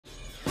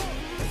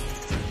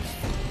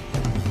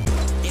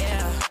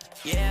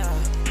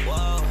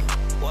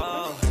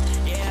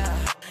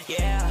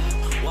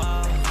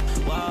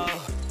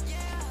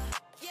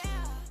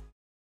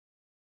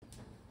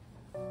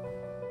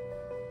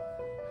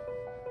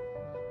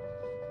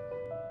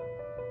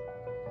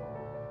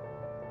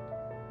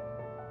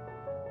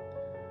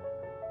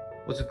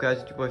What's up guys,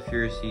 it's your boy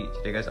furiouscyt.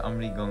 Today guys, I'm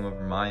going to be going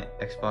over my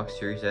Xbox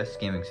Series S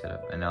gaming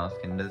setup, and now let's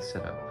get into the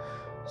setup.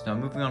 So now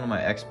moving on to my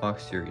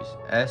Xbox Series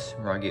S,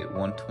 where I get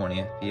 120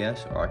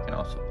 FPS, or I can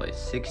also play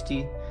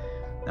 60.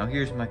 Now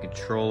here's my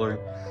controller,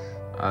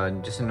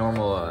 just a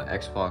normal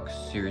Xbox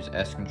Series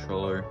S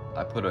controller.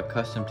 I put a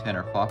custom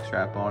Tanner Fox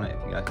wrap on it,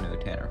 if you guys know who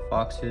Tanner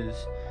Fox is.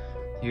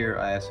 Here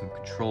I have some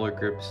controller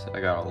grips that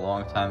I got a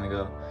long time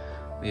ago.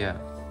 But yeah,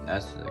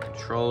 that's the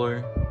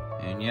controller,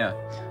 and yeah.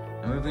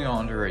 Now moving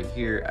on to right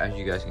here, as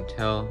you guys can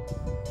tell,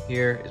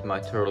 here is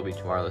my Turtle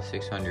Beach Wireless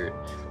 600.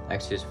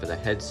 X is for the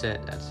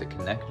headset, that's the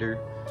connector.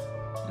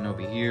 And over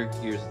here,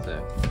 here's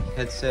the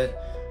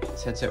headset.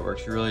 This headset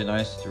works really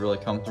nice, it's really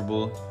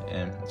comfortable,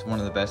 and it's one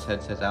of the best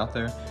headsets out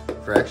there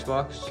for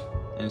Xbox,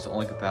 and it's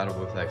only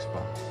compatible with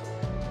Xbox.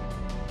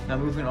 Now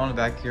moving on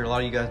back here, a lot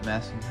of you guys have been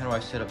asking, how do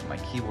I set up my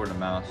keyboard and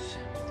mouse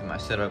to my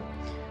setup?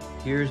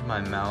 Here's my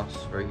mouse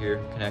right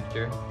here,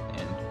 connector,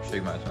 and I'll show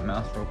you my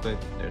mouse real quick.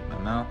 There's my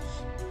mouse.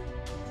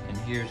 And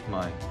here's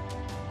my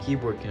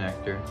keyboard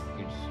connector.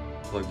 You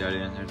just plug that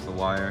in, there's the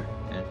wire,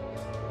 and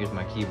here's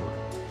my keyboard.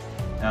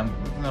 Now I'm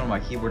moving on to my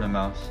keyboard and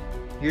mouse.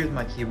 Here's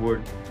my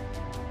keyboard.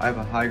 I have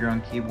a high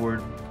ground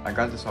keyboard. I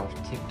got this off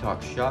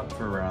TikTok shop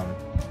for around,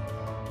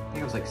 I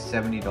think it was like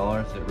 $70.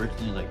 It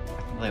originally I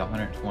think like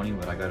 120,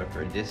 but I got it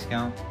for a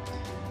discount.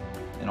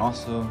 And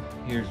also,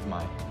 here's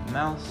my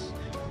mouse.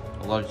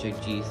 A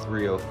Logitech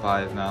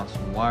G305 mouse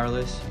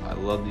wireless. I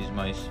love these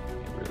mice.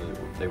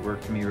 They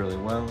work for me really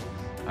well.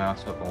 I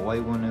also have a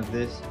white one of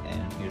this,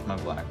 and here's my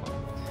black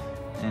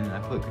one. And I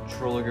put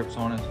controller grips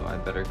on it, so I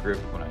have better grip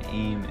when I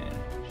aim,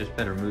 and just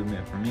better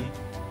movement for me.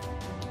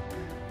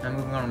 Now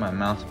moving on to my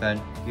mouse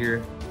pad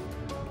here.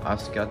 I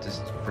also got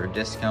this for a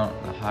discount,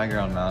 the high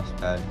ground mouse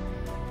pad.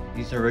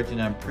 These are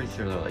originally, I'm pretty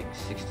sure they're like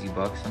 60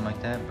 bucks, something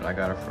like that, but I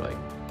got it for like,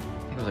 I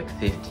think it was like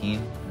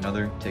 15,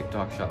 another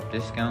TikTok shop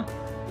discount,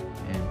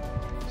 and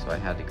so I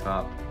had to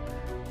cop.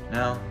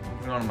 Now,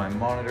 moving on to my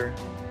monitor.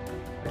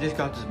 I just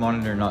got this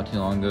monitor not too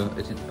long ago.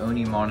 It's an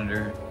Oni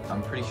monitor.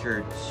 I'm pretty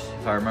sure it's,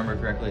 if I remember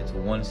correctly, it's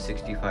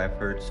 165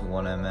 Hertz,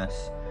 1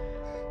 ms.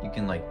 You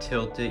can like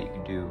tilt it, you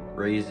can do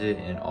raise it,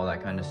 and all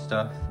that kind of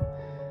stuff.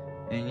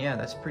 And yeah,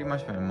 that's pretty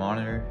much my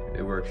monitor.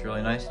 It works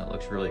really nice and it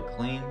looks really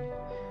clean.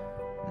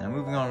 Now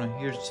moving on,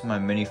 here's my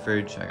mini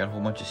fridge. I got a whole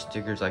bunch of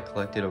stickers I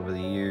collected over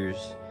the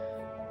years.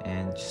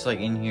 And just like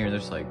in here,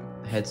 there's like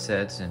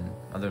headsets and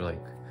other like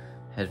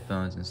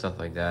headphones and stuff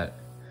like that.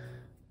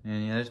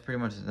 And yeah, that's pretty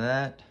much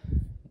that.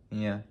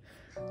 Yeah,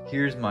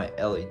 here's my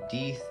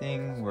LED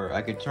thing where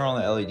I could turn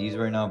on the LEDs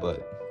right now,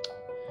 but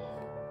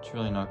it's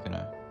really not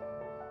gonna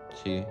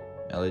see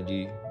LED.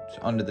 It's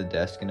under the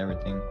desk and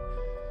everything.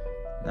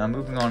 Now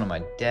moving on to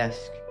my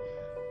desk,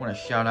 I want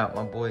to shout out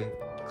my boy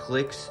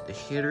Clicks the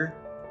Shitter.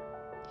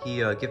 He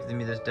gifted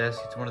me this desk.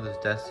 It's one of those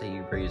desks that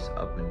you raise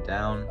up and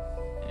down,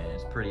 and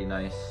it's pretty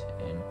nice.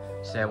 And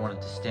say I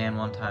wanted to stand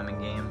one time in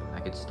game,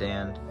 I could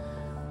stand,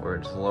 or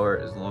just lower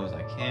it as low as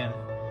I can.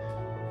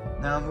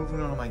 Now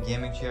moving on to my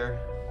gaming chair,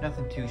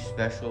 nothing too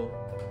special,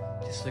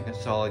 just like a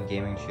solid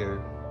gaming chair.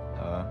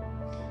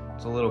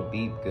 It's a little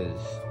beat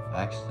because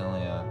I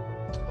accidentally,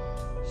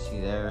 see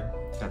there,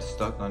 got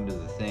stuck under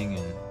the thing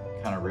and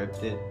kind of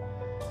ripped it.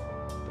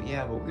 But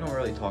yeah, but we don't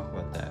really talk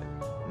about that.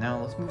 Now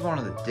let's move on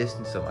to the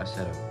distance of my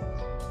setup.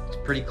 It's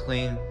pretty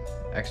clean,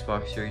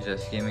 Xbox Series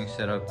S gaming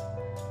setup.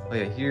 Oh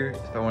yeah, here,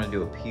 if I want to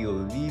do a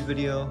POV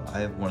video, I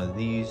have one of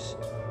these.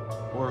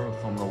 Or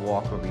if I'm gonna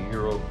walk over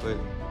here real quick,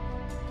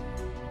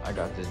 I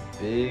got this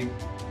big,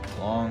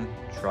 long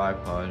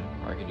tripod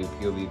where I can do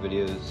POV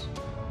videos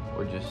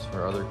or just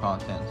for other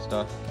content and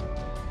stuff.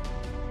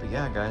 But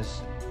yeah,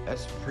 guys,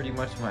 that's pretty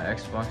much my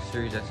Xbox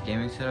Series S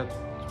gaming setup.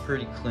 It's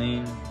pretty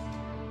clean.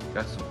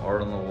 Got some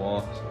art on the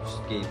wall,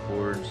 some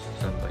skateboards,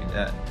 stuff like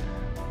that.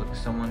 Look,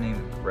 someone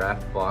named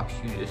Raph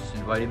Boxshoe just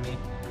invited me.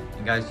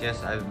 And guys,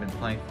 yes, I haven't been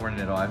playing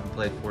Fortnite at all. I haven't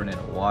played Fortnite in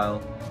a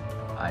while.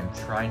 I'm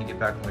trying to get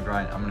back on the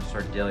grind. I'm gonna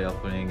start daily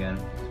uploading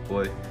again. This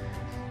boy,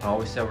 I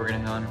always said we're gonna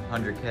hit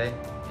 100K,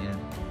 and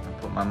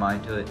I put my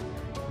mind to it,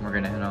 and we're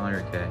gonna hit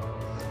 100K.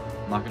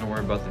 I'm not gonna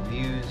worry about the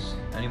views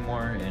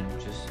anymore, and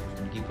just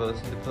gonna keep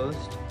posting the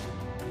post.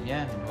 And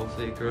yeah, and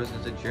hopefully it grows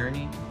as a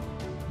journey.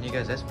 And you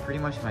guys, that's pretty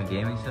much my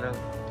gaming setup.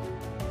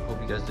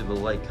 Hope you guys leave a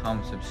like,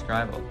 comment,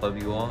 subscribe. I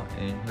love you all,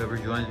 and whoever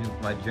joins me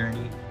for my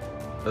journey,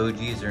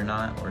 OGs or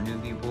not, or new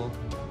people.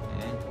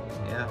 And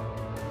yeah,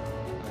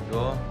 love you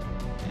all,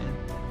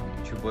 and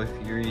it's your boy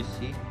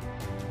furiouscyt,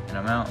 and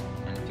I'm out.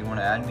 And if you want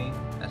to add me,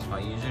 that's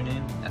my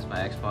username, that's my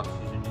Xbox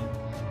username,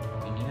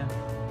 and yeah,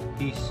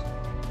 peace.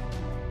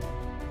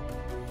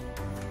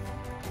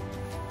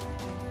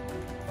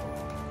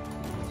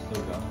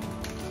 Still got me.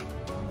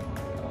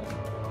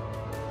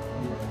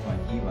 My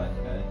keybinds,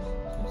 guys.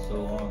 It's been so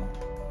long.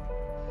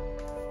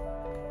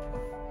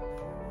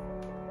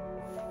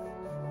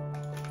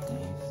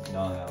 It's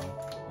not out,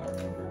 I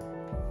remember.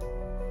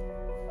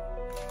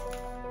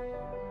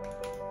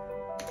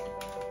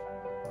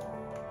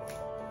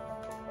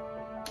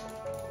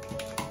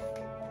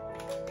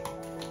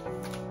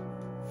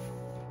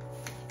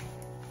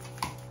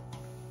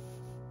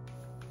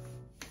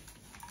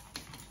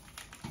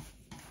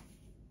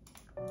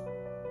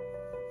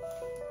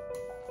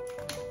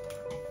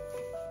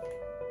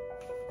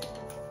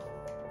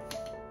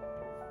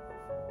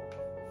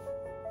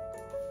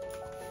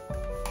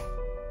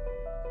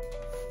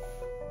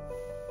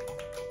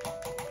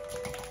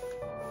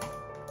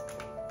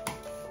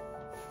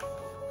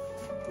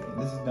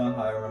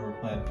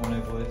 playing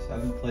Fortnite, boys. I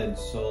haven't played in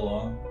so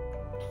long,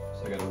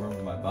 so I gotta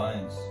remember my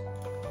binds.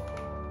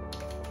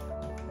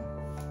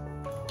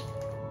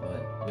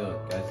 But yo,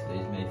 guys,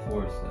 today's May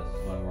 4th, so that's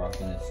why I'm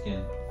rocking this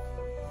skin.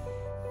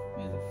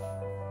 May the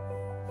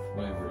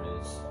whatever it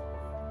is.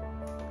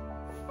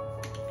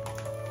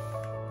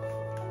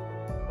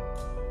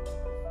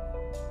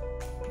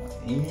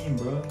 Aim,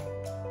 bro.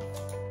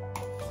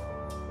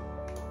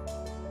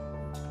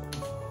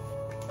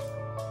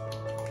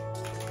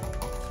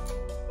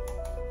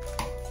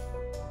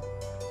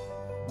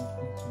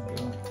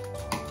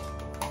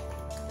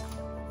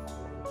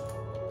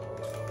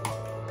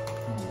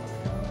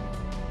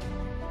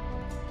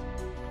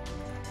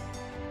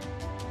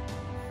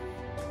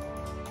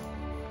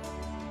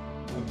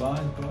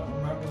 Binds, but I don't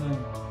remember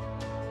them.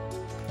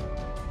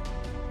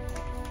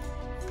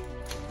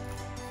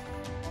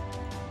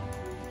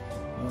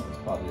 Oh, it's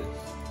probably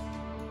this.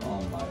 Oh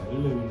my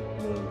little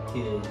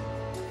kid.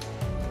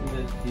 Look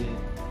at this kid.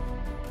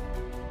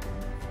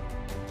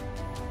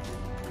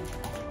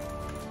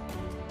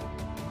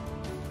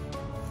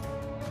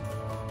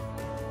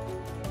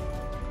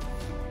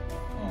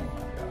 Oh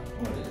my god,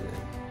 what is it?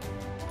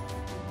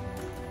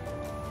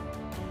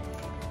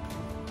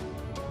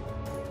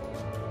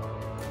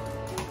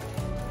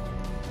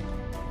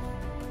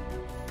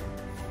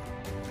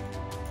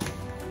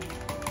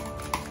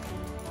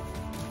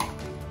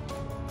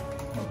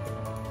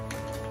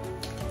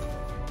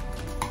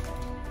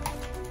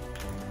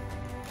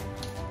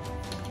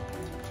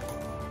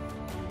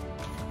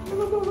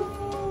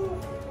 Bye.